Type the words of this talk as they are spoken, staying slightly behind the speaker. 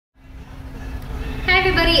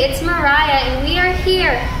everybody, it's Mariah and we are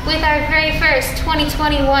here with our very first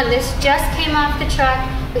 2021. This just came off the truck.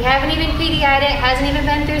 We haven't even PDI'd it, hasn't even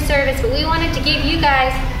been through service, but we wanted to give you guys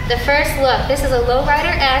the first look. This is a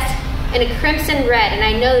Lowrider S in a crimson red, and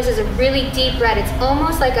I know this is a really deep red. It's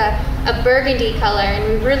almost like a burgundy color, and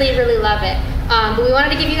we really love it. But we wanted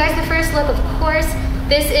to give you guys the first look. Of course,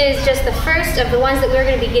 this is just the first of the ones that we're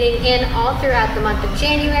going to be getting in all throughout the month of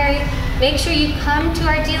January. Make sure you come to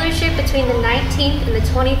our dealership between the 19th and the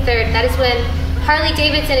 23rd. That is when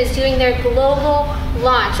Harley-Davidson is doing their global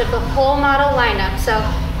launch of the whole model lineup. So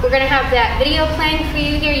we're going to have that video playing for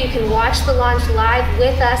you here. You can watch the launch live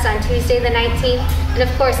with us on Tuesday the 19th. And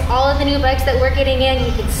of course, all of the new bikes that we're getting in,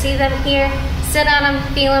 you can see them here, sit on them,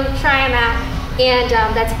 feel them, try them out. And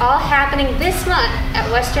that's all happening this month at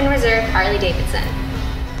Western Reserve Harley-Davidson.